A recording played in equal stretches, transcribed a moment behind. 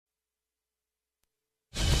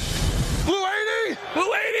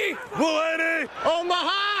Mulaney,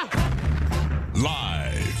 Omaha.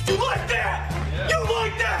 Live. You like that? Yeah. You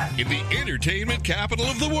like that? In the entertainment capital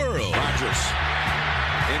of the world. Rodgers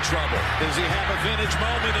in trouble. Does he have a vintage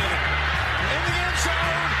moment in it? In the end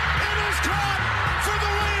zone. It is caught for the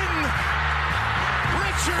win.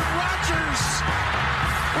 Richard Rodgers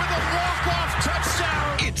with a walk-off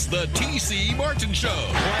touchdown. It's the T.C. Martin Show.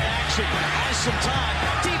 Play action. Has some time.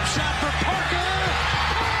 Deep shot for Parker.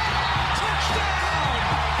 Touchdown.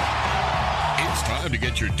 It's time to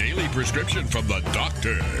get your daily prescription from the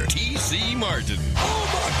doctor, T.C. Martin. Oh,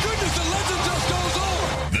 my goodness, the legend just goes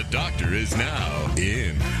on. The doctor is now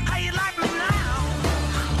in. How you like me now?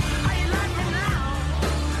 How you like me now?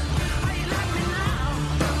 How you like me now?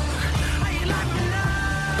 How you like me now?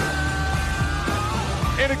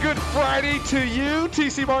 And a good Friday to you.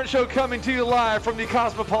 TC Martin Show coming to you live from the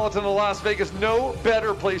Cosmopolitan of Las Vegas. No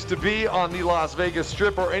better place to be on the Las Vegas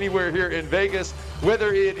Strip or anywhere here in Vegas,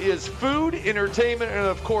 whether it is food, entertainment, and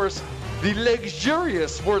of course, the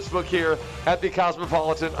luxurious sportsbook here at the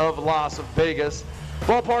Cosmopolitan of Las Vegas.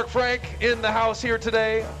 Ballpark Frank in the house here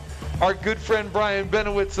today. Our good friend Brian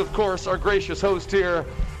Benowitz, of course, our gracious host here.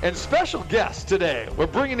 And special guest today. We're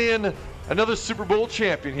bringing in another Super Bowl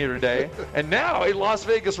champion here today, and now a Las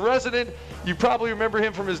Vegas resident. You probably remember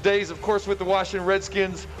him from his days, of course, with the Washington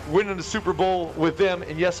Redskins, winning the Super Bowl with them.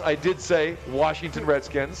 And yes, I did say Washington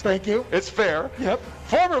Redskins. Thank you. It's fair. Yep.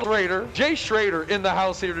 Former Raider, Jay Shroeder, in the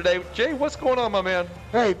house here today. Jay, what's going on, my man?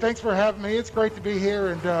 Hey, thanks for having me. It's great to be here,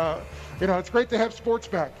 and it's great to have sports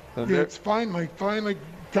back. Okay. It's finally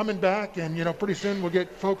coming back, and pretty soon we'll get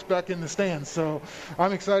folks back in the stands. So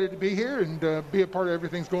I'm excited to be here and be a part of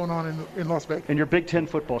everything's going on in Las Vegas. And your Big Ten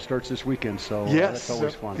football starts this weekend, so yes, that's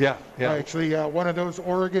always fun. Yeah. Actually, one of those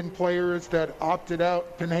Oregon players that opted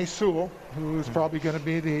out, Penei Sewell, who is probably going to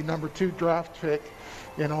be the number 2 draft pick.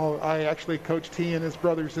 I actually coached he and his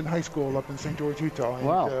brothers in high school up in St. George, Utah. And,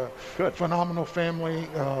 wow, good. Phenomenal family.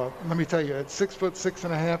 Let me tell you, at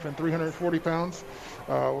 6'6.5" and 340 pounds.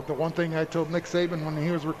 The one thing I told Nick Saban when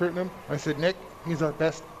he was recruiting him, I said, Nick, he's our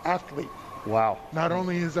best athlete. Wow. Not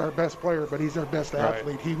only is our best player, but he's our best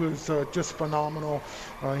athlete. He was just phenomenal.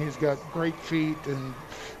 He's got great feet and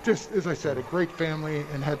just, as I said, a great family,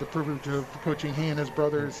 and had the privilege of coaching he and his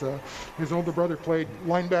brothers. His older brother played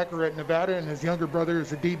linebacker at Nevada, and his younger brother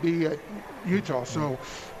is a DB at Utah. So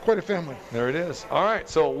quite a family. There it is. All right,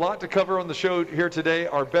 so a lot to cover on the show here today.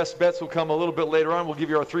 Our best bets will come a little bit later on. We'll give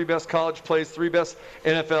you our 3 best college plays, 3 best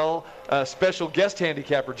NFL, special guest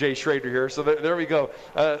handicapper, Jay Shroeder here. So there we go.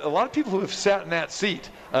 A lot of people who have sat in that seat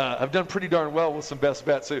have done pretty darn well with some best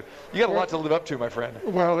bets. So you got a lot to live up to, my friend.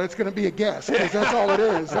 Well, it's going to be a guess, because that's all it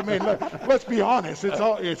is. I mean, let's be honest.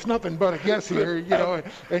 It's nothing but a guess here, and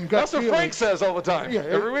gut that's what feeling. Frank says all the time,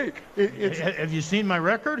 every week. Have you seen my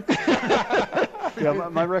record? Yeah,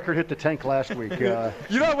 my record hit the tank last week. I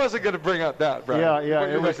wasn't going to bring up that, Brian. Yeah.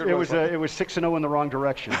 It was 6-0 in the wrong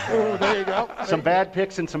direction. Oh, there you go. Some bad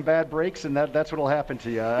picks and some bad breaks, and that's what'll happen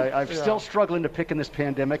to you. I'm still struggling to pick in this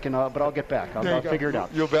pandemic, but I'll get back. I'll figure it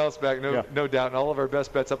out. You'll bounce back, no doubt. And all of our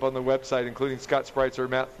best bets up on the website, including Scott Spreitzer,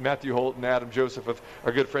 Matthew Holt, and Adam Joseph of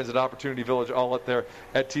our good friends at Opportunity Village, all up there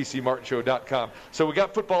at tcmartinshow.com. So we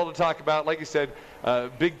got football to talk about. Like you said,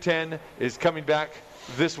 Big Ten is coming back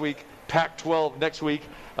this week. Pac-12 next week.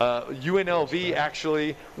 UNLV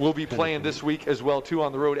actually will be playing this week as well, too,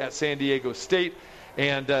 on the road at San Diego State.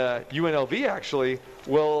 And UNLV actually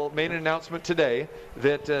made an announcement today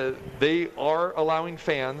that they are allowing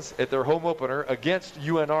fans at their home opener against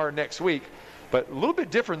UNR next week. But a little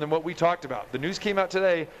bit different than what we talked about. The news came out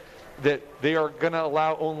today that they are going to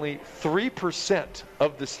allow only 3%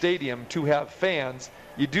 of the stadium to have fans.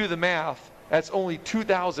 You do the math, that's only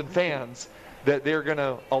 2,000 fans that they're going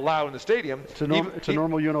to allow in the stadium. It's a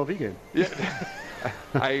normal UNLV game. Yeah.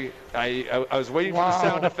 I was waiting for the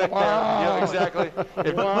sound effect there. Yeah, exactly. But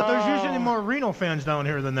there's usually more Reno fans down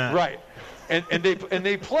here than that. Right. And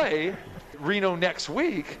they play Reno next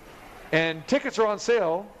week, and tickets are on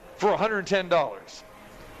sale for $110.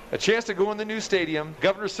 A chance to go in the new stadium.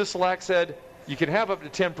 Governor Sisolak said you can have up to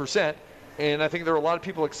 10%, and I think there were a lot of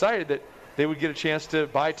people excited that they would get a chance to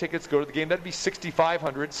buy tickets, go to the game. That'd be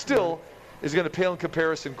 $6,500. Still is going to pale in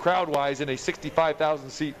comparison crowd-wise in a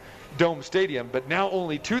 65,000-seat dome stadium, but now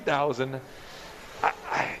only 2,000.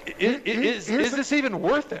 Is this even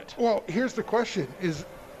worth it? Well, here's the question: is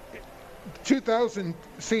 2,000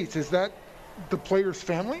 seats? Is that the players'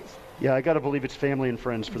 families? Yeah, I got to believe it's family and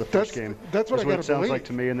friends for the first game. That's what I got to sounds believe. like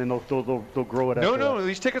to me, and then they'll grow it. No,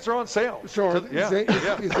 these tickets are on sale. So is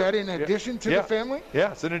that in addition to the family?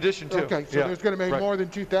 Yeah, it's in addition to. Okay, so there's going to be more than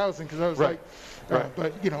 2,000 because I was like,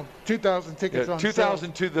 but 2,000 tickets on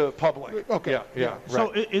 2,000 to the public. Okay. Yeah.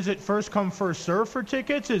 So is it first come, first serve for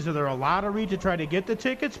tickets? Is there a lottery to try to get the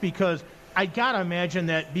tickets? Because I got to imagine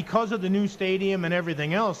that because of the new stadium and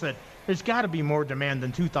everything else, that there's got to be more demand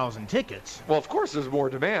than 2,000 tickets. Well, of course there's more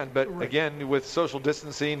demand, but again, with social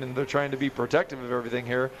distancing and they're trying to be protective of everything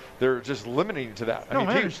here, they're just limiting to that. I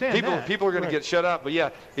understand that. People are going to get shut out, but yeah,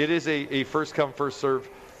 it is a first come, first serve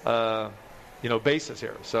basis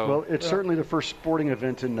here. So well, it's certainly the first sporting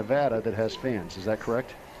event in Nevada that has fans. Is that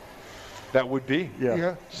correct? That would be.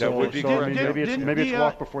 Yeah. That would be correct. I mean, maybe it's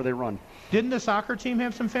walk before they run. Didn't the soccer team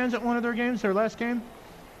have some fans at one of their games, their last game?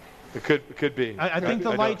 It could be. I think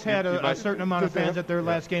the Lights had a certain amount of fans at their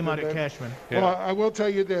last game out at Cashman. Yeah. Well, I will tell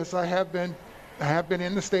you this: I have been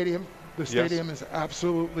in the stadium. The stadium is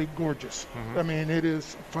absolutely gorgeous. Mm-hmm. I mean, it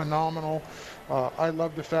is phenomenal. I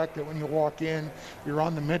love the fact that when you walk in, you're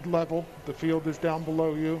on the mid-level. The field is down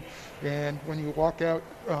below you, and when you walk out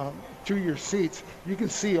to your seats, you can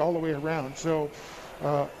see all the way around. So.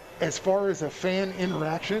 As far as a fan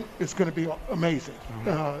interaction, it's going to be amazing.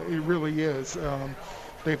 It really is.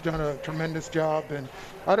 They've done a tremendous job, and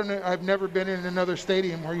I don't know. I've never been in another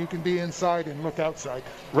stadium where you can be inside and look outside.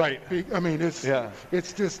 Right. I mean, it's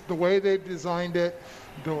just the way they've designed it.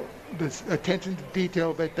 This attention to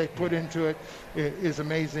detail that they put into it is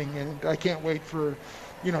amazing, and I can't wait for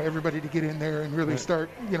everybody to get in there and really start,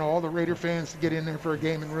 all the Raider fans to get in there for a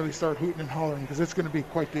game and really start hooting and hollering, because it's going to be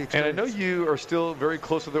quite the experience. And I know you are still very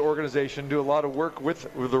close to the organization, do a lot of work with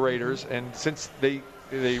the Raiders, and since they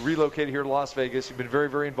relocated here to Las Vegas, you've been very,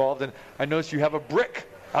 very involved, and I noticed you have a brick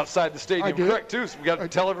outside the stadium, correct, too, so we got to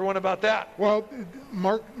tell everyone about that. Well,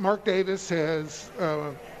 Mark Davis has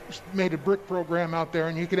made a brick program out there,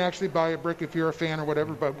 and you can actually buy a brick if you're a fan or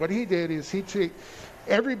whatever, but what he did is he took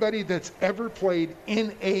everybody that's ever played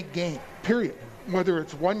in a game, period, whether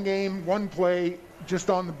it's one game, one play, just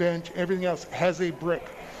on the bench, everything else has a brick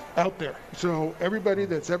out there. So everybody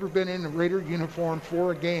that's ever been in a Raider uniform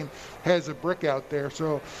for a game has a brick out there.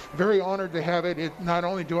 So very honored to have it. Not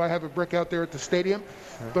only do I have a brick out there at the stadium,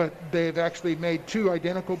 but they've actually made 2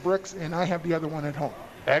 identical bricks, and I have the other one at home.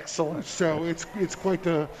 Excellent. So it's quite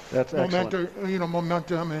the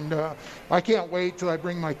momentum, and I can't wait till I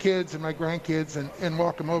bring my kids and my grandkids and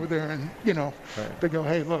walk them over there, and they go,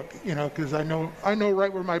 hey, look, because I know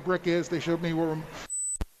right where my brick is. They showed me where.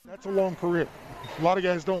 That's a long career. A lot of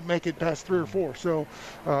guys don't make it past 3 or 4, so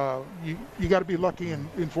you got to be lucky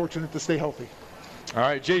and fortunate to stay healthy. All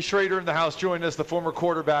right, Jay Shroeder in the house joining us, the former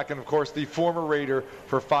quarterback and, of course, the former Raider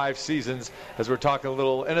for 5 seasons, as we're talking a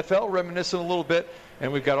little NFL, reminiscing a little bit,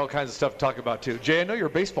 and we've got all kinds of stuff to talk about, too. Jay, I know you're a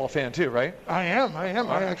baseball fan, too, right? I am. I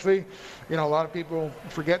actually, a lot of people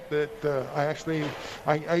forget that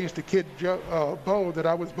I used to kid Bo that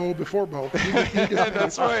I was Bo before Bo.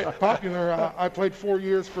 That's right. Popular. I played 4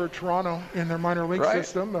 years for Toronto in their minor league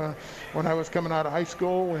system when I was coming out of high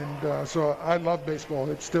school, and so I love baseball.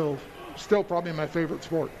 It's still probably my favorite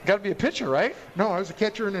sport. Got to be a pitcher, right? No, I was a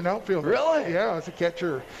catcher and an outfielder. Really? Yeah, I was a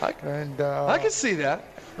catcher. I can see that.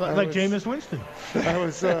 Like Jameis Winston. I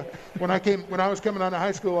was when I was coming out of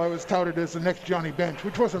high school, I was touted as the next Johnny Bench,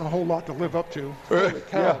 which wasn't a whole lot to live up to. Holy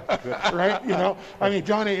cow. Right? I mean,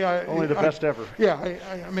 Johnny. Only the best ever. Yeah,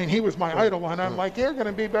 I mean, he was my idol, and I'm like, you're going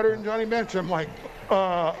to be better than Johnny Bench. I'm like,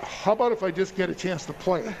 how about if I just get a chance to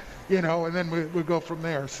play? And then we go from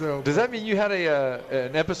there. So does that mean you had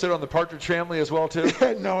an episode on the Partridge Family as well too?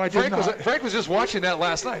 No, I did not. Frank was just watching that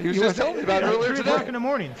last night. He was just telling me about it earlier today. 3 o'clock in the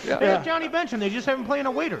morning. Yeah. They have Johnny Bench, and they just have him playing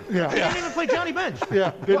a waiter. Yeah. They didn't even play Johnny Bench.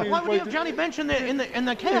 Yeah. Why would you have Johnny Bench in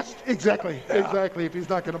the cast? Exactly. If he's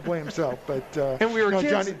not going to play himself, but and we were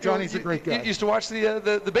kids. Johnny's a great guy. You used to watch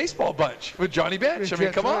the baseball bunch with Johnny Bench. I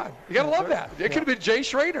mean, come on, you gotta love that. It could have been Jay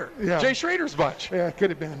Shroeder. Yeah. Jay Schrader's bunch. Yeah, it could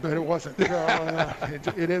have been, but it wasn't. So,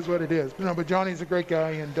 it is what it is. No, but Johnny's a great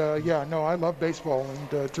guy, and I love baseball,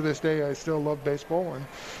 and to this day I still love baseball, and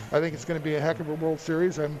I think it's going to be a heck of a World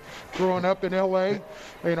Series. I'm growing up in LA,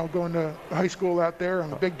 going to high school out there.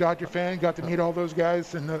 I'm a big Dodger fan. Got to meet all those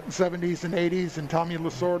guys in the 70s and 80s, and Tommy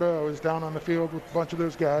Lasorda. I was down on the field with a bunch of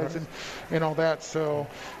those guys, and all that. So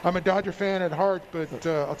I'm a Dodger fan at heart, but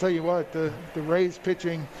I'll tell you what, the Rays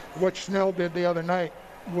pitching, what Snell did the other night,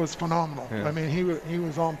 was phenomenal. Yeah. I mean, he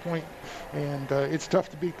was on point, and it's tough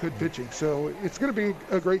to beat good pitching. So it's going to be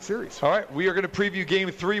a great series. All right, we are going to preview Game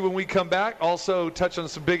 3 when we come back. Also touch on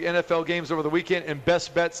some big NFL games over the weekend and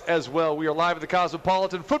best bets as well. We are live at the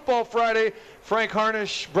Cosmopolitan Football Friday. Frank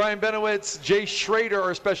Harnish, Brian Benowitz, Jay Shroeder,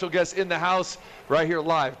 our special guests in the house right here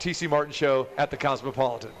live. TC Martin Show at the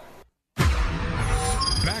Cosmopolitan.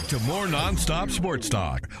 Back to more nonstop sports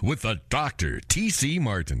talk with the Dr. T.C.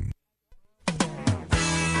 Martin.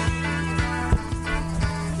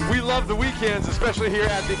 We love the weekends, especially here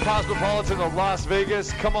at the Cosmopolitan of Las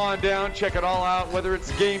Vegas. Come on down, check it all out, whether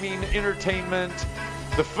it's gaming, entertainment,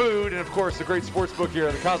 the food, and of course the great sports book here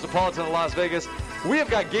at the Cosmopolitan of Las Vegas. We have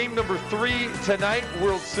got game number 3 tonight,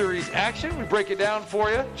 World Series action. We break it down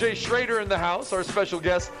for you. Jay Shroeder in the house, our special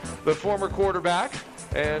guest, the former quarterback.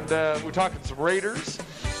 And we're talking some Raiders,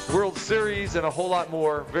 World Series, and a whole lot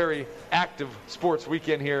more. Very active sports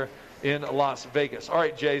weekend here in Las Vegas. All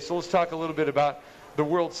right, Jay, so let's talk a little bit about the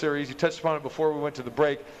World Series. You touched upon it before we went to the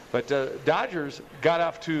break, but Dodgers got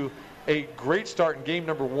off to a great start in game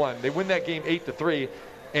number 1. They win that game 8-3,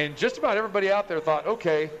 and just about everybody out there thought,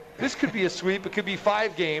 okay, this could be a sweep. It could be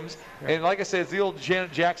 5 games. And like I said, it's the old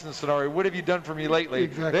Janet Jackson scenario. What have you done for me lately?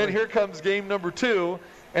 Exactly. Then here comes game number 2,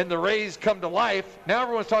 and the Rays come to life. Now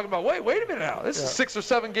everyone's talking about, wait a minute now. This is a 6 or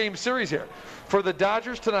 7 game series here. For the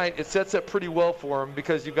Dodgers tonight, it sets up pretty well for them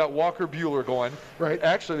because you've got Walker Buehler going. Right.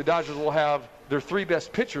 Actually, the Dodgers will have their 3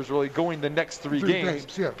 best pitchers really going the next 3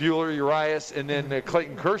 games. Yeah. Buehler, Urias, and then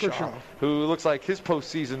Clayton Kershaw, who looks like his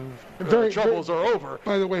postseason troubles are over.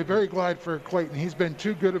 By the way, very glad for Clayton. He's been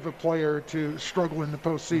too good of a player to struggle in the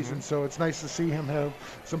postseason, so it's nice to see him have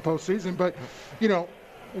some postseason. But, you know,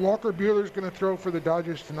 Walker Buehler's going to throw for the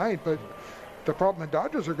Dodgers tonight, but the problem the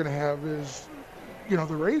Dodgers are going to have is, you know,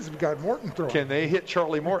 the Rays have got Morton throwing. Can they hit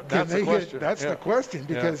Charlie Morton? That's the question. That's the question,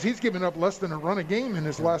 because he's given up less than a run a game in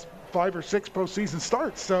his last 5 or 6 postseason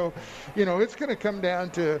starts. So, you know, it's going to come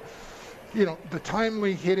down to, you know, the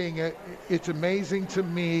timely hitting. It's amazing to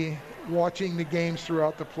me watching the games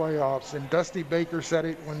throughout the playoffs, and Dusty Baker said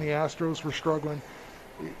it when the Astros were struggling.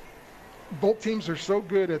 Both teams are so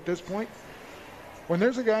good at this point. When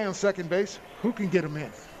there's a guy on second base, who can get him in?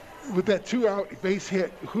 With that 2-out base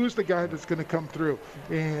hit, who's the guy that's going to come through?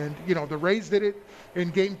 And, you know, the Rays did it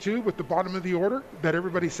in game 2 with the bottom of the order that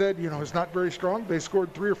everybody said, you know, is not very strong. They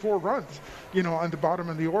scored 3 or 4 runs, you know, on the bottom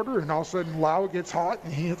of the order, and all of a sudden Lau gets hot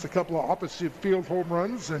and he hits a couple of opposite field home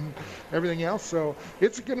runs and everything else. So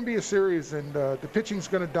it's going to be a series, and the pitching's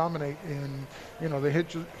going to dominate, and, you know, the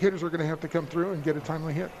hitters are going to have to come through and get a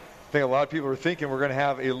timely hit. I think a lot of people are thinking we're going to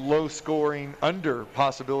have a low-scoring under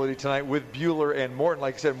possibility tonight with Buehler and Morton.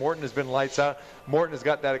 Like I said, Morton has been lights out. Morton has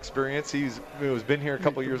got that experience. He's been here a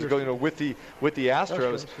couple of years ago, you know, with the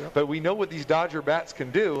Astros. But we know what these Dodger bats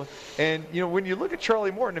can do. And, you know, when you look at Charlie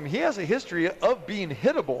Morton, I mean, he has a history of being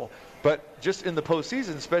hittable. But just in the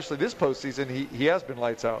postseason, especially this postseason, he has been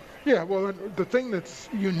lights out. Yeah, well, the thing that's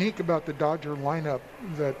unique about the Dodger lineup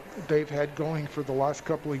that they've had going for the last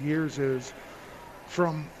couple of years is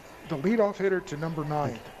from the leadoff hitter to number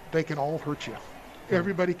 9, they can all hurt you.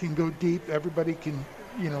 Everybody can go deep. Everybody can,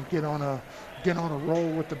 you know, get on a roll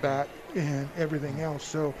with the bat and everything else.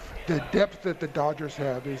 So the depth that the Dodgers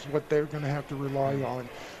have is what they're going to have to rely on.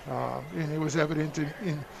 And it was evident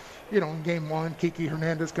in you know, in game 1, Kiki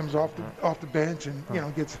Hernandez comes off the bench and, you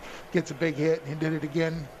know, gets a big hit, and he did it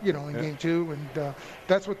again, you know, in game 2, and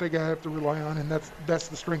that's what they got to have to rely on, and that's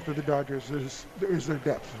the strength of the Dodgers is their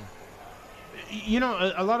depth. You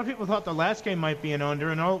know, a lot of people thought the last game might be an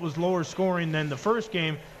under, and all it was lower scoring than the first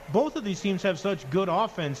game. Both of these teams have such good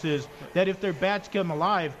offenses that if their bats come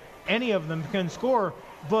alive, any of them can score.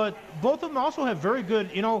 But both of them also have very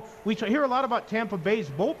good, you know, we hear a lot about Tampa Bay's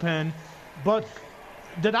bullpen, but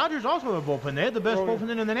the Dodgers also have a bullpen. They had the best bullpen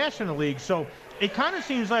in the National League. So it kind of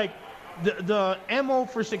seems like the MO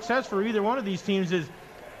for success for either one of these teams is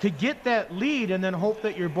to get that lead and then hope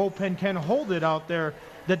that your bullpen can hold it out there.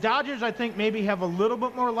 The Dodgers, I think, maybe have a little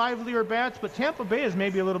bit more livelier bats, but Tampa Bay is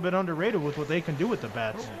maybe a little bit underrated with what they can do with the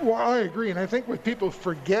bats. Well, I agree, and I think what people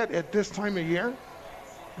forget at this time of year,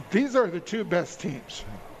 these are the 2 best teams.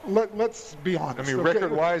 Let's be honest. I mean,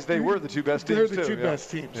 record-wise, they were the 2 best teams, They're the 2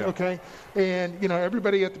 best teams, yeah. Okay? And, you know,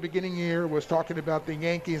 everybody at the beginning of the year was talking about the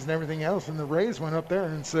Yankees and everything else, and the Rays went up there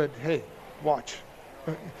and said, hey, watch.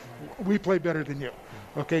 We play better than you.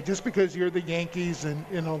 Okay, just because you're the Yankees and,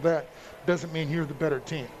 you know, that doesn't mean you're the better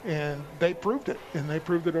team. And they proved it, and they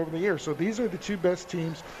proved it over the years. So these are the 2 best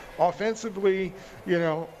teams offensively, you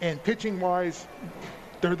know, and pitching-wise,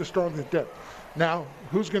 they're the strongest depth. Now,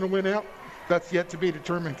 who's going to win out? That's yet to be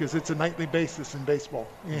determined because it's a nightly basis in baseball.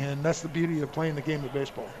 And that's the beauty of playing the game of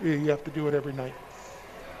baseball. You have to do it every night.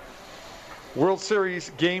 World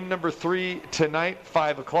Series game number 3 tonight,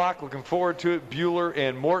 5 o'clock. Looking forward to it. Bueller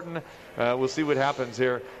and Morton. We'll see what happens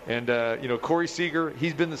here. And, Corey Seager,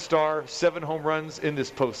 he's been the star, 7 home runs in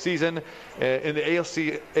this postseason. In the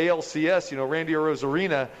ALCS, Randy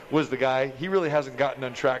Arozarena was the guy. He really hasn't gotten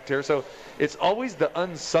untracked here. So it's always the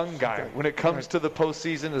unsung guy when it comes to the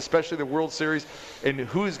postseason, especially the World Series, and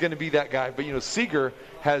who's going to be that guy. But, Seager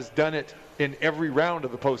has done it in every round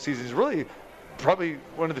of the postseason. He's really probably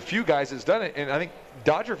one of the few guys that's done it, and I think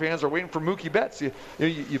Dodger fans are waiting for Mookie Betts.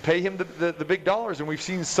 You pay him the big dollars, and we've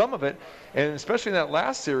seen some of it, and especially in that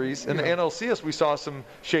last series in the NLCS, we saw some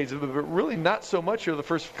shades of it, but really not so much here the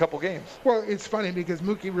first couple games. Well, it's funny because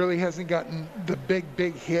Mookie really hasn't gotten the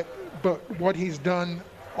big hit, but what he's done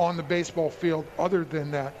on the baseball field other than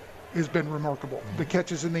that has been remarkable. The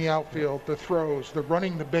catches in the outfield, the throws, the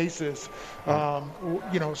running the bases,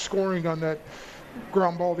 scoring on that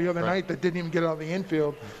ground ball the other night that didn't even get out of the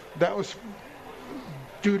infield. That was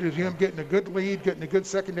due to him getting a good lead, getting a good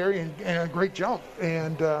secondary, and a great jump.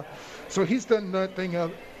 And so he's done that thing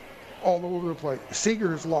all over the place.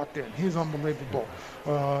 Seager is locked in. He's unbelievable.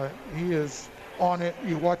 He is on it.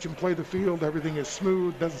 You watch him play the field. Everything is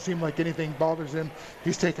smooth. Doesn't seem like anything bothers him.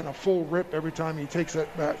 He's taking a full rip every time he takes that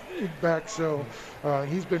back. So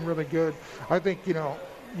he's been really good. I think,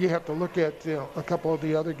 you have to look at a couple of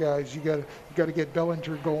the other guys. You got to get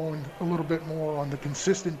Bellinger going a little bit more on the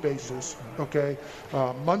consistent basis. Okay,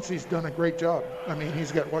 Muncy's done a great job. I mean,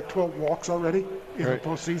 he's got 12 walks already in the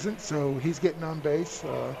postseason, so he's getting on base.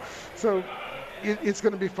 So it's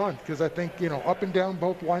going to be fun because I think up and down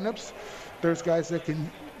both lineups, there's guys that can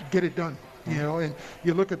get it done. And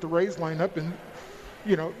you look at the Rays lineup and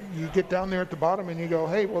you get down there at the bottom and you go,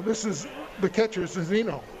 hey, well, this is the catcher,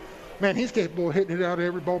 Zeno. Man, he's capable of hitting it out of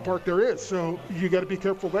every ballpark there is. So you got to be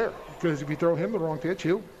careful there because if you throw him the wrong pitch,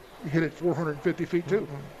 he'll hit it 450 feet too.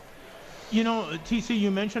 TC, you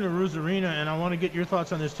mentioned Arozarena, and I want to get your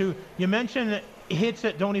thoughts on this too. You mentioned hits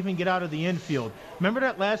that don't even get out of the infield. Remember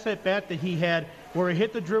that last at-bat that he had where he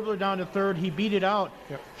hit the dribbler down to third, he beat it out.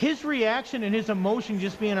 Yep. His reaction and his emotion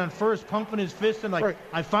just being on first, pumping his fist and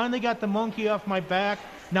I finally got the monkey off my back.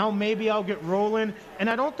 Now maybe I'll get rolling. And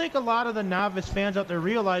I don't think a lot of the novice fans out there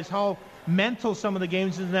realize how mental some of the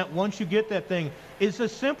games is, that once you get that thing. Is a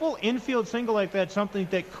simple infield single like that something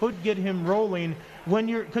that could get him rolling when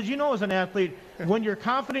because as an athlete, when you're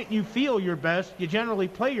confident and you feel your best, you generally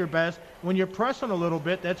play your best. When you're pressing a little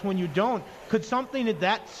bit, that's when you don't. Could something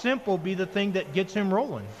that simple be the thing that gets him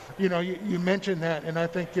rolling? You mentioned that, and I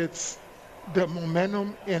think it's the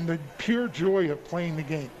momentum and the pure joy of playing the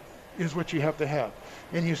game is what you have to have.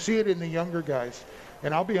 And you see it in the younger guys.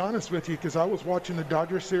 And I'll be honest with you, because I was watching the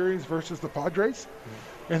Dodgers series versus the Padres,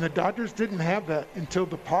 and the Dodgers didn't have that until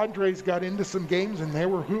the Padres got into some games, and they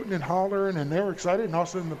were hooting and hollering, and they were excited, and all of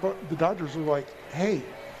a sudden the Dodgers were like, hey,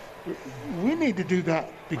 we need to do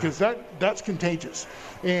that because that's contagious.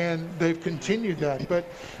 And they've continued that. But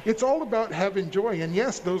it's all about having joy. And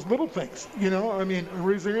yes, those little things, I mean,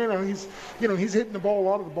 he's hitting the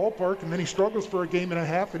ball out of the ballpark and then he struggles for a game and a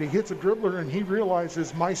half and he hits a dribbler and he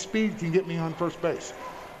realizes my speed can get me on first base.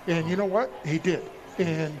 And you know what? He did.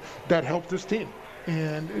 And that helped his team.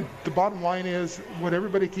 And the bottom line is what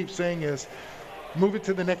everybody keeps saying is move it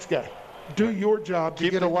to the next guy. Do your job to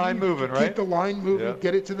keep the line moving, right? Keep the line moving,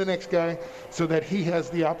 get it to the next guy so that he has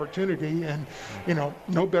the opportunity. And,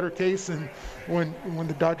 no better case than when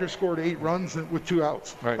the Dodgers scored 8 runs with 2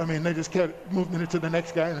 outs. Right. I mean, they just kept moving it to the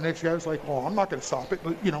next guy, and the next guy was like, well, I'm not going to stop it.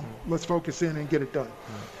 But, let's focus in and get it done.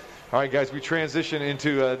 All right, guys, we transition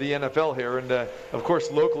into the NFL here. And, of course,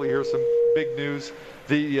 locally here's some big news.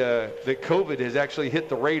 The COVID has actually hit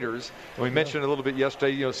the Raiders, and we mentioned a little bit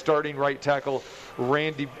yesterday. Starting right tackle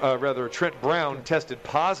Trent Brown tested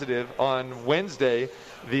positive on Wednesday.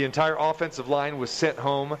 The entire offensive line was sent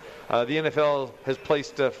home. The NFL has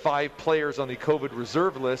placed 5 players on the COVID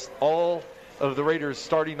reserve list. All of the Raiders'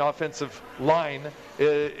 starting offensive line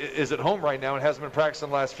is at home right now and hasn't been practicing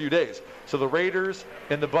the last few days. So the Raiders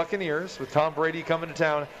and the Buccaneers, with Tom Brady coming to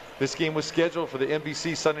town, this game was scheduled for the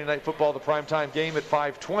NBC Sunday Night Football, the primetime game at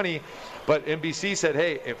 5:20. But NBC said,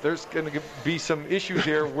 hey, if there's going to be some issues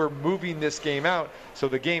here, we're moving this game out. So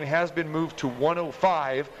the game has been moved to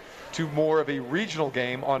 105 to more of a regional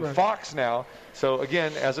game on Fox now. So,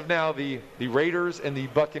 again, as of now, the Raiders and the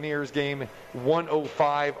Buccaneers game,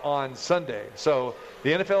 105 on Sunday. So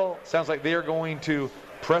the NFL sounds like they are going to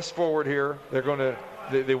press forward here. They're going to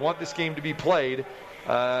they want this game to be played.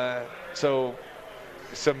 So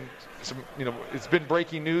it's been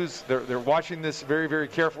breaking news. They're watching this very, very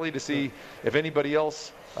carefully to see if anybody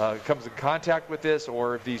else comes in contact with this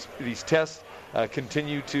or if these tests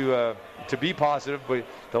continue to be positive. But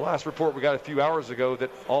the last report we got a few hours ago that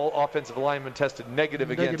all offensive linemen tested negative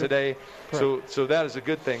again today. So that is a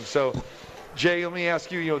good thing. So, Jay, let me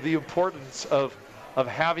ask you, the importance of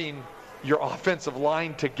having your offensive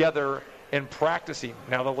line together and practicing.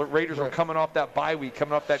 Now, the Raiders are coming off that bye week,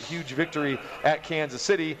 coming off that huge victory at Kansas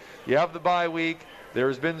City. You have the bye week.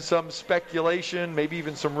 There's been some speculation, maybe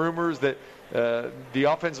even some rumors that the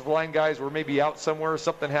offensive line guys were maybe out somewhere,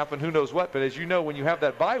 something happened, who knows what. But as you know, when you have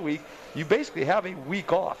that bye week, you basically have a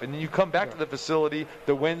week off, and then you come back to the facility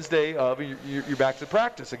the Wednesday of, you're back to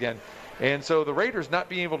practice again. And so the Raiders not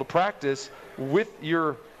being able to practice with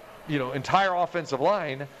your entire offensive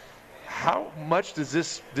line, how much does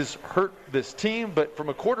this hurt this team, but from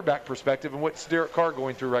a quarterback perspective, and what's Derek Carr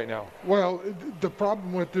going through right now? Well, the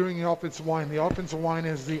problem with doing the offensive line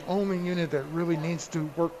is the only unit that really needs to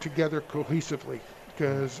work together cohesively.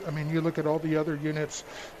 Because, you look at all the other units,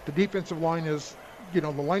 the defensive line is, the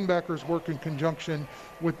linebackers work in conjunction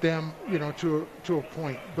with them, to a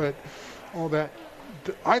point. But all that,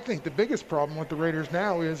 I think the biggest problem with the Raiders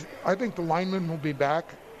now is I think the linemen will be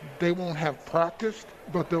back. They won't have practiced,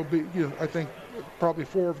 but they'll be, I think probably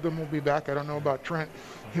 4 of them will be back. I don't know about Trent,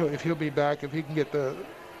 if he'll be back, if he can get the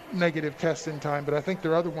negative test in time, but I think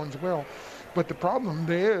their other ones will. But the problem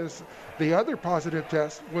is the other positive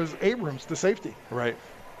test was Abrams, the safety. Right.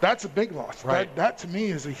 That's a big loss. Right. That to me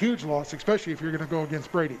is a huge loss, especially if you're going to go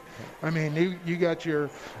against Brady. You got your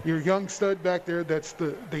young stud back there that's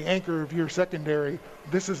the anchor of your secondary.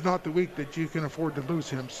 This is not the week that you can afford to lose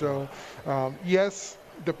him. So, yes,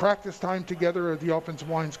 the practice time together of the offensive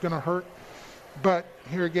line is going to hurt. But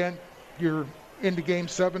here again, you're into game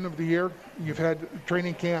 7 of the year. You've had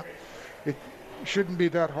training camp. It shouldn't be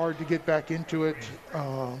that hard to get back into it.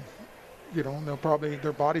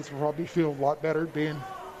 Their bodies will probably feel a lot better being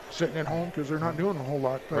sitting at home because they're not doing a whole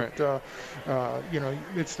lot. But,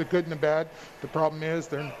 it's the good and the bad. The problem is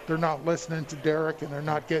they're not listening to Derek, and they're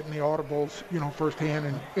not getting the audibles,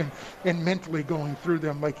 firsthand and mentally going through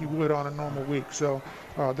them like you would on a normal week. So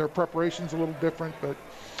their preparation's a little different, but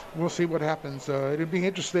we'll see what happens. It'll be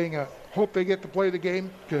interesting. I hope they get to play the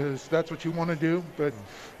game because that's what you want to do, but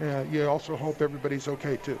you also hope everybody's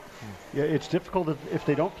okay too. Yeah, it's difficult if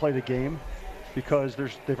they don't play the game because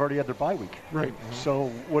they've already had their bye week. Right. So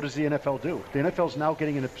what does the NFL do? The NFL's now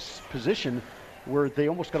getting in a position where they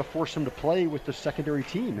almost got to force them to play with the secondary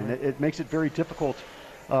team, and it makes it very difficult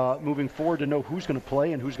moving forward to know who's going to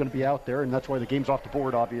play and who's going to be out there, and that's why the game's off the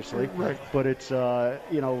board, obviously. Right. But it's,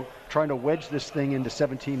 trying to wedge this thing into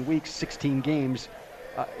 17 weeks, 16 games,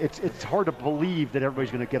 it's hard to believe that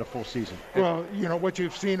everybody's going to get a full season. Well, what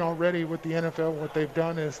you've seen already with the NFL, what they've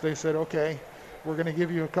done is they said, okay, we're going to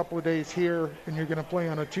give you a couple of days here, and you're going to play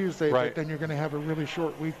on a Tuesday, right, but then you're going to have a really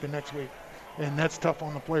short week the next week. And that's tough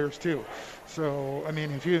on the players, too. So,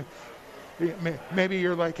 if you maybe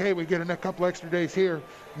you're like, hey, we get a couple extra days here.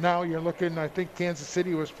 Now you're looking, I think Kansas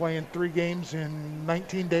City was playing 3 games in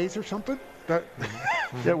 19 days or something.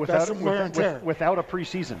 Without a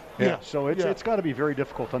preseason. Yeah. So it's got to be very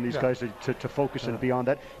difficult on these guys to focus and beyond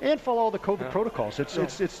that and follow all the COVID protocols.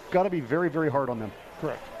 It's got to be very, very hard on them.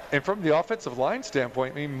 Correct. And from the offensive line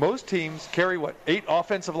standpoint, most teams carry 8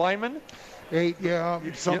 offensive linemen? 8, yeah.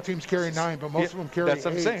 Some teams carry 9, but most of them carry 8. That's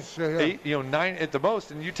what I'm saying. So, 8, 9 at the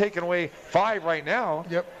most, and you're taking away 5 right now.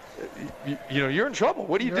 Yep. You're in trouble.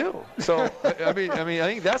 What do you do? So, I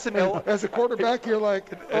think that's an as a quarterback, you're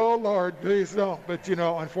like, oh Lord, please don't. But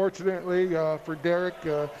unfortunately for Derek,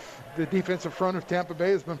 the defensive front of Tampa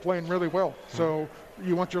Bay has been playing really well. So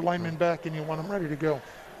you want your linemen back, and you want them ready to go.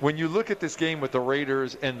 When you look at this game with the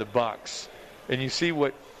Raiders and the Bucs, and you see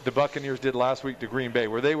what the Buccaneers did last week to Green Bay,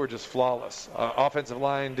 where they were just flawless. Offensive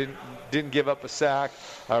line didn't give up a sack.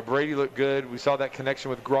 Brady looked good. We saw that connection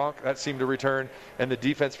with Gronk. That seemed to return. And the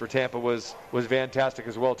defense for Tampa was fantastic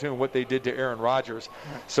as well, too, and what they did to Aaron Rodgers.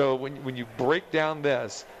 So when you break down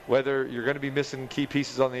this, whether you're going to be missing key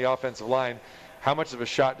pieces on the offensive line, how much of a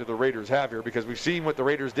shot do the Raiders have here? Because we've seen what the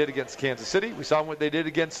Raiders did against Kansas City. We saw what they did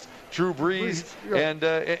against Drew Brees and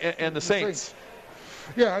the Saints.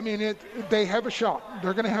 Yeah, they have a shot.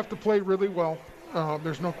 They're going to have to play really well.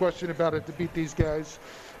 There's no question about it to beat these guys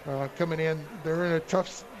coming in. They're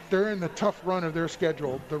in the tough run of their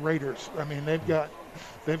schedule. The Raiders.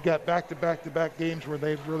 They've got back-to-back games where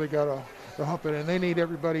they've really got to hump it, and they need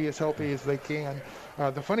everybody as healthy as they can.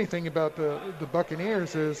 The funny thing about the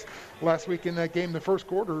Buccaneers is last week in that game, the first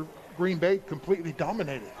quarter, Green Bay completely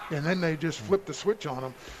dominated. And then they just flipped the switch on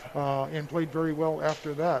them and played very well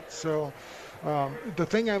after that. So the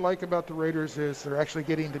thing I like about the Raiders is they're actually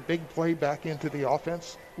getting the big play back into the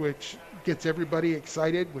offense, which gets everybody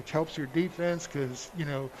excited, which helps your defense because,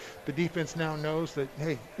 the defense now knows that,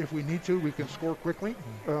 hey, if we need to, we can score quickly.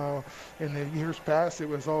 In the years past, it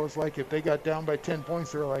was always like if they got down by 10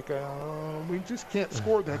 points, they're like, we just can't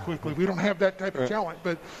score that quickly. We don't have that type of talent,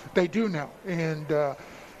 but they do now. And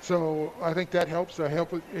so I think that helps.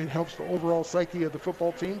 It helps the overall psyche of the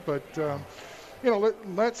football team, but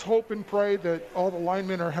let's hope and pray that all the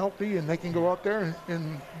linemen are healthy and they can go out there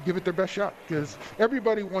and give it their best shot, because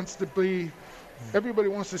everybody wants to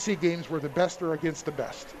see games where the best are against the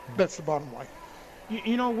best. That's the bottom line.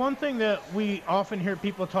 One thing that we often hear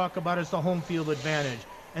people talk about is the home field advantage.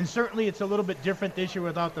 And certainly it's a little bit different this year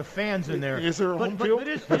without the fans in there. Is there a home field?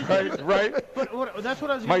 Right. But that's what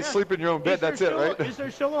I was going to Might sleep in your own bed, that's it, right? Is there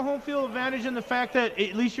still a home field advantage in the fact that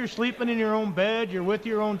at least you're sleeping in your own bed, you're with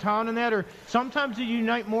your own town and that? Or sometimes you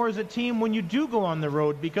unite more as a team when you do go on the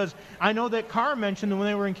road? Because I know that Carr mentioned that when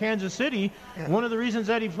they were in Kansas City, one of the reasons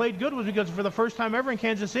that he played good was because for the first time ever in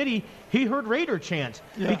Kansas City, he heard Raider chants.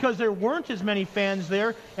 Because there weren't as many fans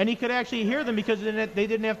there, and he could actually hear them because they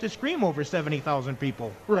didn't have to scream over 70,000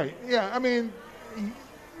 people. Right. Yeah. I mean,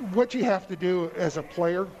 what you have to do as a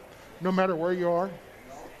player, no matter where you are,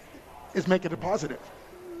 is make it a positive.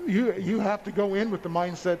 You have to go in with the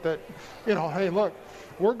mindset that, hey, look,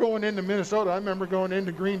 we're going into Minnesota. I remember going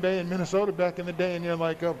into Green Bay in Minnesota back in the day, and you're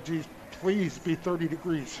like, oh, geez, please be 30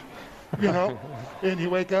 degrees. And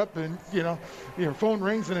you wake up and, your phone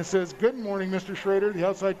rings and it says, good morning, Mr. Shroeder. The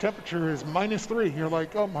outside temperature is -3. You're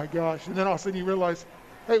like, oh, my gosh. And then all of a sudden you realize,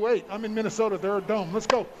 hey, wait, I'm in Minnesota. They're a dome. Let's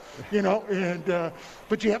go.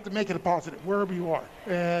 But you have to make it a positive wherever you are.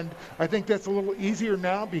 And I think that's a little easier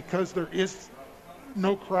now because there is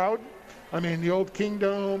no crowd. I mean, the old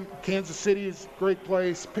Kingdom, Kansas City is a great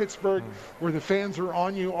place, Pittsburgh, where the fans are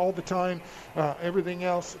on you all the time. Everything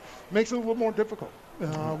else makes it a little more difficult.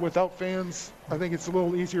 Without fans, I think it's a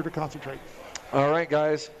little easier to concentrate. All right,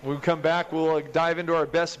 guys. When we come back, we'll dive into our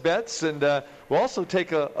best bets, and we'll also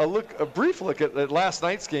take a brief look at last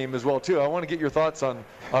night's game as well, too. I want to get your thoughts on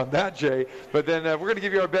that, Jay. But then we're going to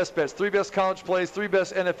give you our best bets, 3 best college plays, 3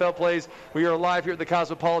 best NFL plays. We are live here at the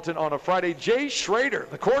Cosmopolitan on a Friday. Jay Shroeder,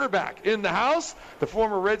 the quarterback, in the house, the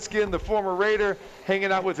former Redskin, the former Raider,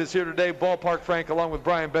 hanging out with us here today. Ballpark Frank, along with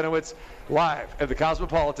Brian Benowitz, live at the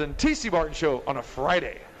Cosmopolitan TC Martin Show on a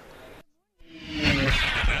Friday.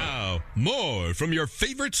 Now, more from your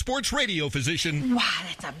favorite sports radio physician. Wow,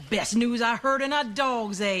 that's the best news I heard in a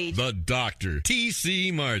dog's age. The Dr.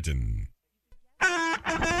 T.C. Martin.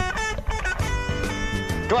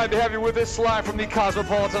 Glad to have you with us live from the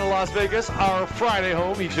Cosmopolitan of Las Vegas, our Friday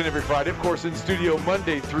home each and every Friday. Of course, in studio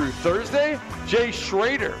Monday through Thursday. Jay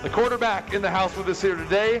Shroeder, the quarterback, in the house with us here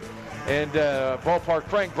today. And Ballpark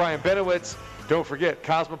Frank, Brian Benowitz. Don't forget,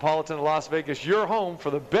 Cosmopolitan of Las Vegas, your home for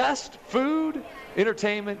the best food,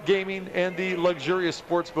 entertainment, gaming, and the luxurious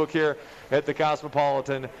sports book here at the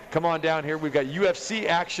Cosmopolitan. Come on down here. We've got UFC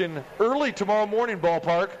action early tomorrow morning,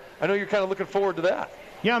 Ballpark. I know you're kind of looking forward to that.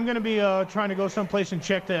 Yeah, I'm going to be trying to go someplace and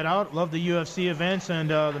check that out. Love the UFC events, and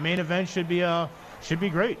the main event should be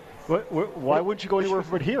great. Why wouldn't you go anywhere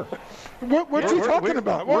but here? What's he talking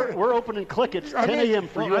about? We're opening Click at 10 a.m.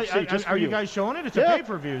 for UFC just for you. Are you guys showing it? It's a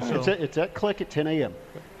pay-per-view. So. It's at Click at 10 a.m.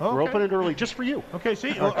 Okay. We're opening early just for you. Okay,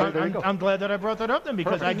 see, I'm glad that I brought that up then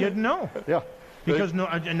because I didn't know. Yeah. Because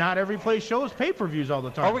not every place shows pay-per-views all the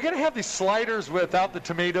time. Are we going to have these sliders without the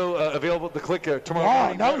tomato available at the Click tomorrow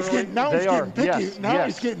morning? Now he's getting picky. Yes.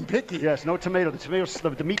 He's getting picky. Yes, no tomato.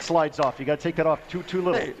 The meat slides off. You got to take that off too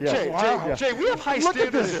little. Hey, yes. Jay, we have high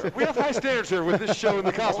standards here. We have high standards here with this show in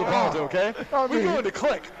the Cosmopolitan, okay? We're going to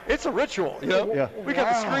Click. It's a ritual, Yeah. We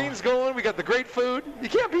got the screens going. We got the great food. You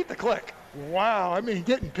can't beat the Click. Wow. I mean,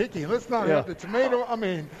 getting picky. Let's not have the tomato. I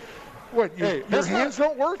mean... What, your hands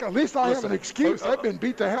don't work? At least I have an excuse. I've been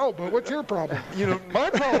beat to hell, but what's your problem? My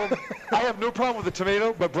problem, I have no problem with the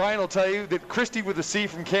tomato, but Brian will tell you that Christy with a C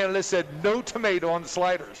from Canada said no tomato on the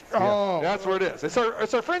sliders. Oh. That's where it is. It's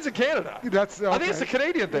our friends in Canada. I think it's a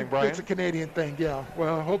Canadian thing, Brian. It's a Canadian thing, yeah.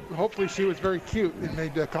 Well, hopefully she was very cute and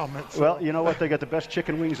made that comment. So. Well, you know what? They got the best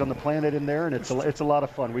chicken wings on the planet in there, and it's a lot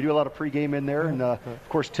of fun. We do a lot of pregame in there, and, of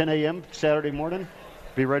course, 10 a.m. Saturday morning.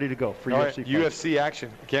 Be ready to go for UFC. UFC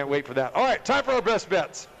action. Can't wait for that. All right, time for our best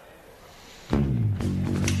bets.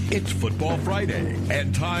 It's Football Friday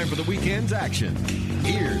and time for the weekend's action.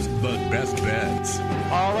 Here's the best bets.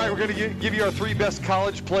 All right, we're going to give you our 3 best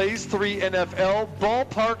college plays, 3 NFL.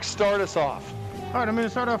 Ballpark, start us off. All right, I'm going to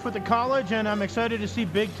start off with the college, and I'm excited to see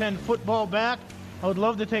Big Ten football back. I would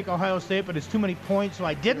love to take Ohio State, but it's too many points, so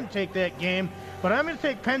I didn't take that game. But I'm going to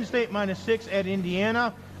take Penn State -6 at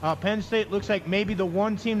Indiana. Penn State looks like maybe the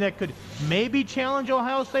one team that could maybe challenge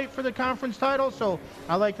Ohio State for the conference title, so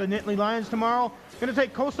I like the Nittany Lions tomorrow. Going to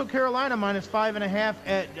take Coastal Carolina -5.5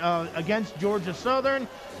 at against Georgia Southern.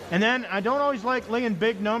 And then I don't always like laying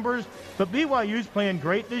big numbers, but BYU's playing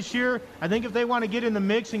great this year. I think if they want to get in the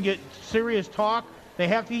mix and get serious talk, they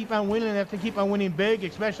have to keep on winning. They have to keep on winning big,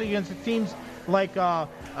 especially against the teams like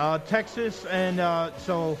Texas. And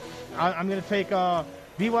so I'm going to take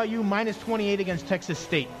BYU -28 against Texas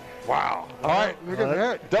State. Wow. All right. Look at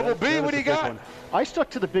that. Double B, what do you got? I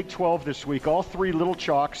stuck to the Big 12 this week, all three little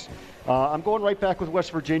chalks. I'm going right back with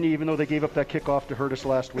West Virginia, even though they gave up that kickoff to hurt us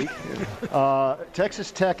last week.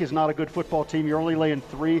 Texas Tech is not a good football team. You're only laying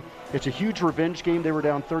 3. It's a huge revenge game. They were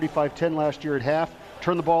down 35-10 last year at half.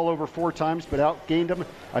 Turned the ball over 4 times, but outgained them.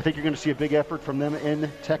 I think you're going to see a big effort from them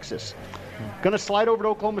in Texas. Going to slide over to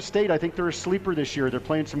Oklahoma State. I think they're a sleeper this year. They're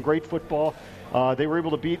playing some great football. They were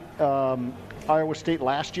able to beat Iowa State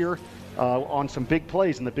last year on some big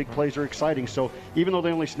plays, and the big plays are exciting. So even though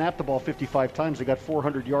they only snapped the ball 55 times, they got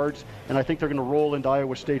 400 yards, and I think they're going to roll into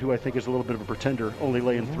Iowa State, who I think is a little bit of a pretender, only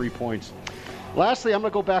laying 3 points. Lastly, I'm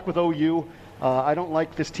going to go back with OU. I don't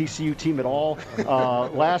like this TCU team at all.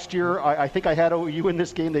 Last year, I think I had OU in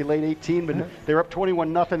this game. They laid 18, but they were up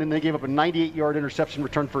 21-0, and they gave up a 98-yard interception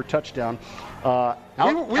return for a touchdown.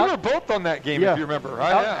 We were both on that game, if you remember.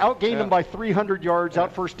 Outgained them by 300 yards,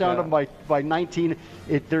 out first down them by 19.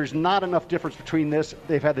 There's not enough difference between this.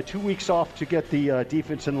 They've had the 2 weeks off to get the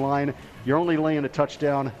defense in line. You're only laying a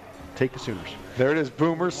touchdown. Take the Sooners. There it is,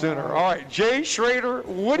 Boomer Sooner. All right, Jay Shroeder,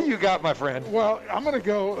 what do you got, my friend? Well, I'm going to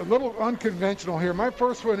go a little unconventional here. My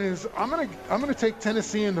first one is I'm going to take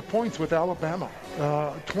Tennessee in the points with Alabama.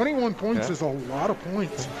 21 points is a lot of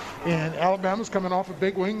points, and Alabama's coming off a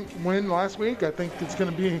big win last week. I think it's going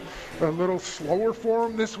to be a little slower for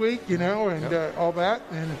them this week, and all that,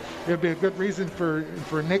 and it'll be a good reason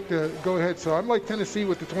for Nick to go ahead. So I'd like Tennessee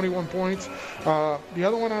with the 21 points. The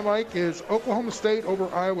other one I like is Oklahoma State over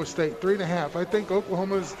Iowa State, 3.5. I think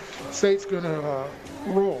Oklahoma State's going to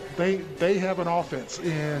roll. They have an offense,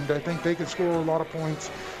 and I think they can score a lot of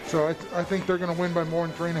points. So I think they're going to win by more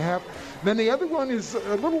than 3.5. Then the other one is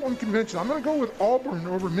a little unconventional. I'm going to go with Auburn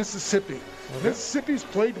over Mississippi. Okay. Mississippi's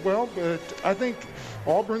played well, but I think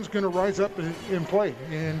Auburn's going to rise up and play.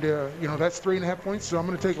 And, that's 3.5 points, so I'm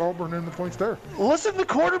going to take Auburn in the points there. Listen to the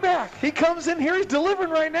quarterback. He comes in here. He's delivering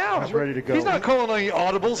right now. He's ready to go. He's not calling any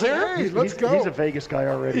audibles here. Hey, let's go. He's a Vegas guy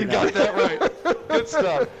already. You got that right. Good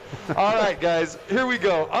stuff. All right, guys, here we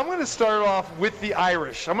go. I'm going to start off with the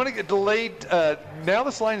Irish. I'm going to get delayed. Now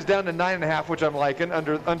this line's down to 9.5, which I'm liking,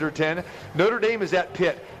 under 10. Notre Dame is at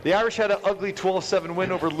Pitt. The Irish had an ugly 12-7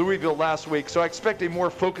 win over Louisville last week, so I expect a more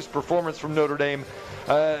focused performance from Notre Dame.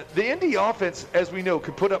 The Indy offense, as we know,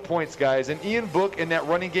 could put up points, guys. And Ian Book in that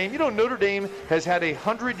running game, Notre Dame has had a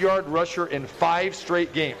 100-yard rusher in 5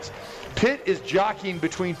 straight games. Pitt is jockeying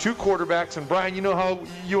between 2 quarterbacks, and Brian, you know how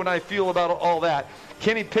you and I feel about all that.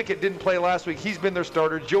 Kenny Pickett didn't play last week. He's been their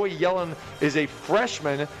starter. Joey Yellen is a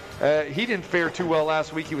freshman. He didn't fare too well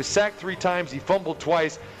last week. He was sacked 3 times. He fumbled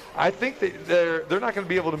twice. I think that they're not going to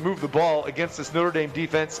be able to move the ball against this Notre Dame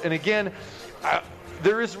defense. And again,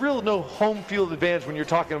 there is real no home field advantage when you're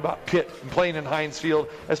talking about Pitt and playing in Heinz Field,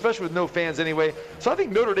 especially with no fans anyway. So I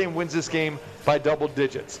think Notre Dame wins this game by double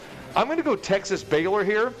digits. I'm going to go Texas Baylor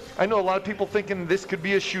here. I know a lot of people thinking this could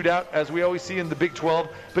be a shootout, as we always see in the Big 12.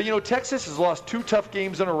 But, Texas has lost 2 tough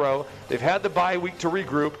games in a row. They've had the bye week to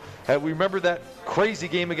regroup. We remember that crazy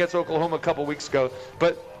game against Oklahoma a couple weeks ago.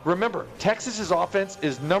 But remember, Texas's offense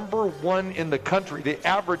is number 1 in the country. They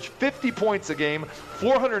average 50 points a game,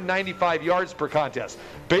 495 yards per contest.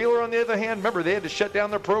 Baylor, on the other hand, remember, they had to shut down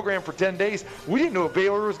their program for 10 days. We didn't know if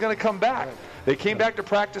Baylor was going to come back. They came back to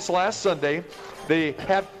practice last Sunday.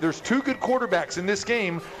 There's 2 good quarterbacks in this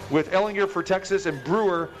game with Ellinger for Texas and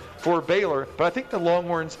Brewer for Baylor. But I think the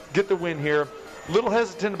Longhorns get the win here. A little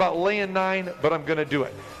hesitant about laying 9, but I'm going to do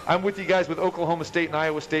it. I'm with you guys with Oklahoma State and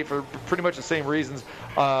Iowa State for pretty much the same reasons.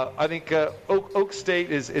 I think Oak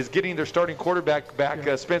State is getting their starting quarterback back,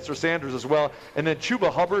 Spencer Sanders as well. And then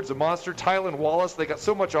Chuba Hubbard's a monster. Tylan Wallace, they got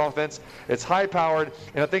so much offense. It's high-powered,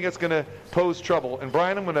 and I think it's going to pose trouble. And,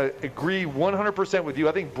 Brian, I'm going to agree 100% with you.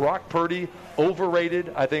 I think Brock Purdy,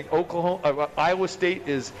 overrated. I think Iowa State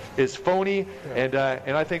is phony, and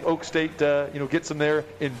I think Oak State gets them there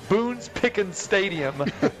in Boone's Pickens Stadium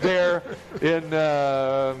there in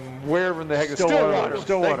wherever in the heck.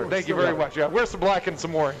 Stillwater. Thank you very much. Yeah, wear some black and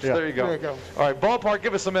some orange. Yeah. There you go. All right, ballpark.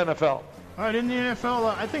 Give us some NFL. All right, in the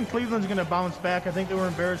NFL, I think Cleveland's going to bounce back. I think they were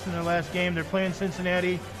embarrassed in their last game. They're playing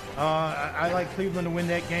Cincinnati. I like Cleveland to win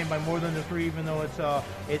that game by more than the 3, even though it's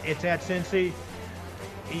at Cincy.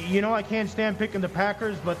 You know, I can't stand picking the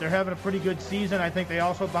Packers, but they're having a pretty good season. I think they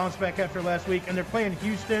also bounced back after last week, and they're playing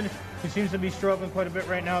Houston, who seems to be struggling quite a bit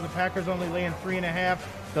right now. The Packers only laying 3.5.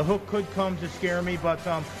 The hook could come to scare me, but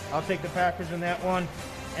I'll take the Packers in that one.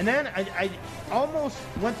 And then I almost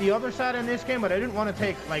went the other side in this game, but I didn't want to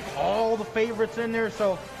take like all the favorites in there,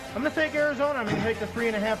 so I'm going to take Arizona. I'm going to take the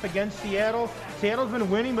 3.5 against Seattle. Seattle's been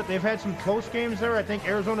winning, but they've had some close games there. I think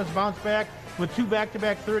Arizona's bounced back with 2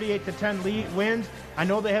 back-to-back 38-10 wins. I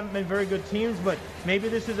know they haven't been very good teams, but maybe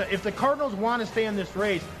this is if the Cardinals want to stay in this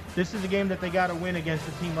race, this is a game that they got to win against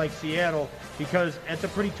a team like Seattle because it's a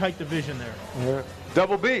pretty tight division there. Yeah.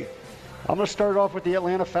 Double B. I'm going to start off with the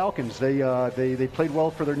Atlanta Falcons. They played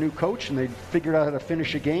well for their new coach, and they figured out how to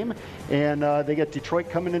finish a game. And they get Detroit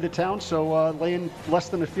coming into town, so laying less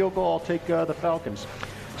than a field goal, I'll take the Falcons.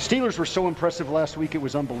 Steelers were so impressive last week, it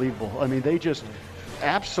was unbelievable. I mean, they just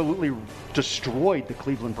absolutely destroyed the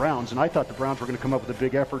Cleveland Browns, and I thought the Browns were going to come up with a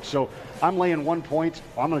big effort. So I'm laying 1 point.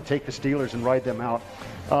 I'm going to take the Steelers and ride them out.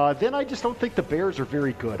 Then I just don't think the Bears are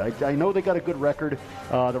very good. I know they got a good record.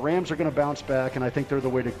 The Rams are going to bounce back, and I think they're the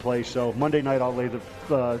way to play. So Monday night I'll lay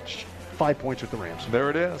the 5 points with the Rams.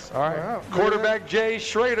 There it is. All right. Wow. Quarterback Jay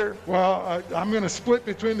Shroeder. Well, I'm going to split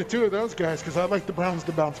between the two of those guys because I'd like the Browns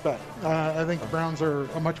to bounce back. I think the Browns are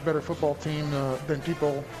a much better football team than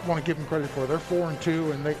people want to give them credit for. They're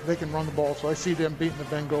 4-2, and they can run the ball, so I see them beating the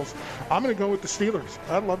Bengals. I'm going to go with the Steelers.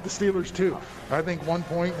 I love the Steelers, too. I think 1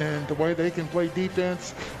 point, and the way they can play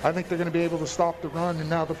defense, I think they're going to be able to stop the run. And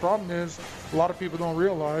now the problem is a lot of people don't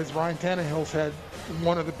realize Ryan Tannehill's had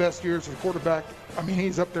one of the best years as a quarterback. I mean,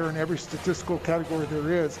 he's up there in every statistical category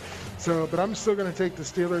there is. So, but I'm still going to take the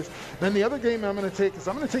Steelers. Then the other game I'm going to take is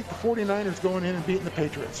I'm going to take the 49ers going in and beating the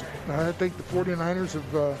Patriots. I think the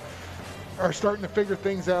 49ers are starting to figure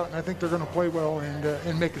things out, and I think they're going to play well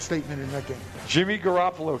and make a statement in that game. Jimmy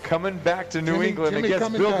Garoppolo coming back to New England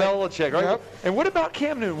against Bill Belichick, right? Yep. And what about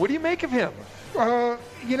Cam Newton? What do you make of him?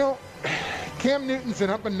 You know, Cam Newton's an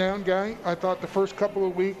up-and-down guy. I thought the first couple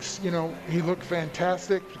of weeks, you know, he looked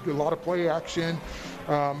fantastic, a lot of play action.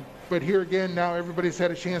 But here again, now everybody's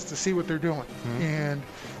had a chance to see what they're doing. Mm-hmm. And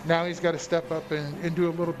now he's got to step up and do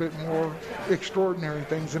a little bit more extraordinary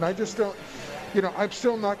things. And I just don't, you know, I'm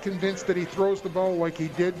still not convinced that he throws the ball like he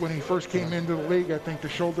did when he first came into the league. I think the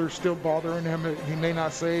shoulder's still bothering him. He may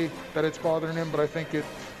not say that it's bothering him, but I think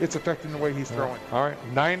it's affecting the way he's throwing. All right,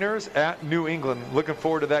 Niners at New England. Looking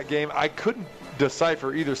forward to that game. I couldn't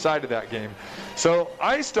decipher either side of that game. So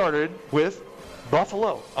I started with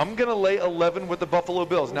Buffalo. I'm going to lay 11 with the Buffalo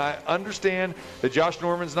Bills. Now, I understand that Josh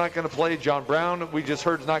Norman's not going to play. John Brown, we just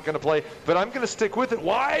heard, is not going to play. But I'm going to stick with it.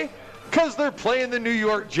 Why? Because they're playing the New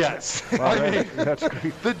York Jets. Wow, that's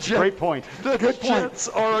great point. The Jets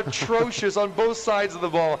are atrocious on both sides of the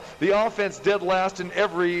ball. The offense dead last in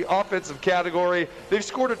every offensive category. They've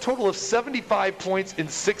scored a total of 75 points in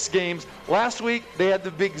 6 games. Last week, they had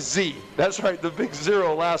the big Z. That's right, the big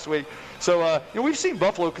 0 last week. So, you know, we've seen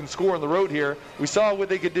Buffalo can score on the road here. We saw what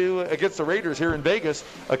they could do against the Raiders here in Vegas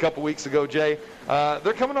a couple weeks ago, Jay.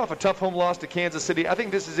 They're coming off a tough home loss to Kansas City. I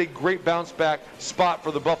think this is a great bounce-back spot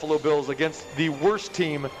for the Buffalo Bills against the worst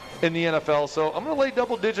team in the NFL. So I'm going to lay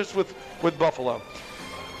double digits with Buffalo.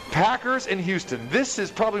 Packers and Houston. This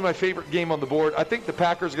is probably my favorite game on the board. I think the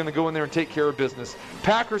Packers are going to go in there and take care of business.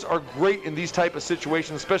 Packers are great in these type of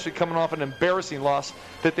situations, especially coming off an embarrassing loss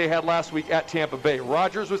that they had last week at Tampa Bay.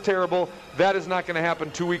 Rodgers was terrible. That is not going to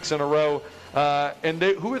happen 2 weeks in a row. And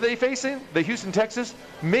who are they facing? The Houston Texans,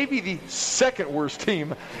 maybe the second worst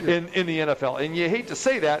team in the NFL. And you hate to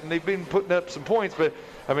say that, and they've been putting up some points, but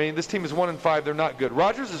I mean, this team is 1-5. They're not good.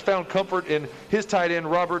 Rodgers has found comfort in his tight end,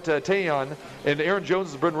 Robert Taillon, and Aaron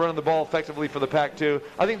Jones has been running the ball effectively for the Pack, too.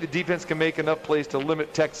 I think the defense can make enough plays to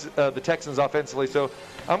limit the Texans offensively. So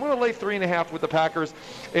I'm going to lay 3.5 with the Packers.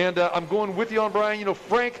 And I'm going with you on Brian. You know,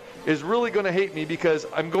 Frank is really going to hate me because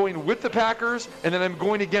I'm going with the Packers, and then I'm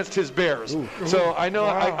going against his Bears. Ooh. So I know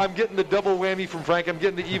I'm getting the double whammy from Frank. I'm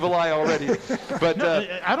getting the evil eye already. But no,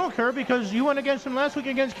 I don't care because you went against him last week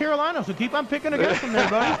against Carolina, so keep on picking against him there,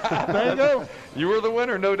 buddy. There you go. You were the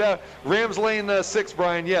winner, no doubt. Rams laying 6,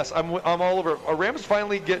 Brian. Yes, I'm all over. Rams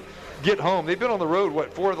finally get home. They've been on the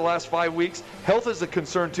road, 4 of the last 5 weeks. Health is a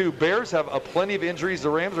concern, too. Bears have plenty of injuries. The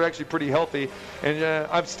Rams are actually pretty healthy. And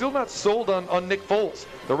I'm still not sold on Nick Foles.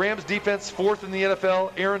 The Rams defense, 4th in the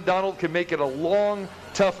NFL. Aaron Donald can make it a long,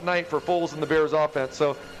 tough night for Foles and the Bears offense.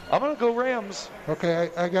 So I'm going to go Rams.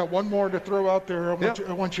 Okay, I got one more to throw out there.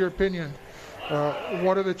 I want your opinion.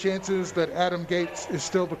 What are the chances that Adam Gates is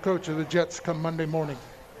still the coach of the Jets come Monday morning?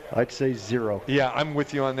 I'd say 0. Yeah, I'm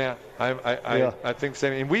with you on that. I think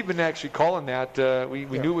same. And we've been actually calling that. We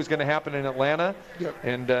knew it was going to happen in Atlanta,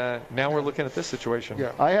 and now we're looking at this situation.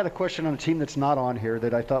 Yeah. I had a question on a team that's not on here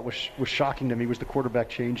that I thought was shocking to me was the quarterback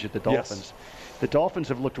change at the Dolphins. Yes. The Dolphins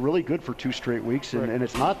have looked really good for 2 straight weeks, and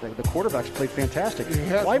it's not. The quarterback's played fantastic.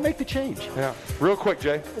 has. Why make the change? Yeah. Real quick,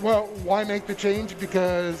 Jay. Well, why make the change?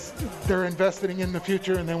 Because they're investing in the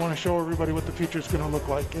future and they want to show everybody what the future is going to look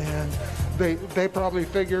like. And they probably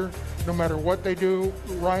figure no matter what they do,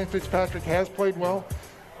 Ryan Fitzpatrick has played well,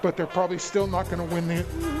 but they're probably still not going to win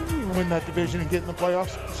that division and get in the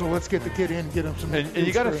playoffs. So let's get the kid in and get him some. And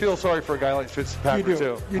you got to feel sorry for a guy like Fitzpatrick you do.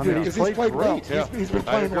 too. You I do mean, because he's he's played played well. great. He's been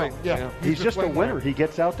playing well. Yeah. He's been just a playing winner. well. He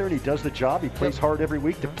gets out there and he does the job. He plays hard every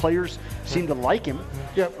week. The players seem to like him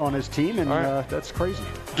on his team, and that's crazy.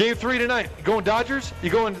 Game 3 tonight. You going Dodgers? You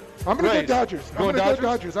going? I'm going to Rays? go Dodgers. I'm Going going to Dodgers? go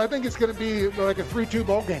Dodgers. I think it's going to be like a 3-2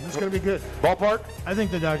 ball game. It's going to be good. Ballpark? I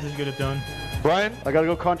think the Dodgers get it done. Brian? I got to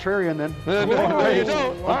go contrarian then. There you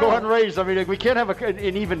go. I'm going Rays. I mean, we can't have an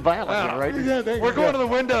even battle here, right? Yeah, there you We're go. going to the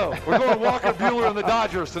window. We're going to Walker Bueller and the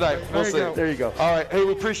Dodgers tonight. We'll see. go. There you go. All right. Hey,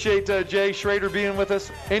 we appreciate Jay Shroeder being with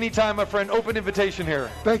us. Anytime, my friend. Open invitation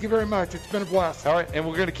here. Thank you very much. It's been a blast. All right, and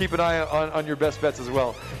we're going to keep an eye on your best bets as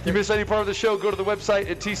well. You miss any part of the show, go to the website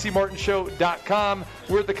at tcmartinshow.com.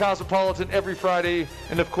 We're at the Cosmopolitan every Friday,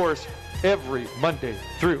 and of course, every Monday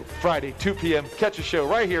through Friday, 2 p.m. Catch a show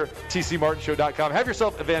right here, tcmartinshow.com. Have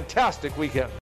yourself a fantastic weekend.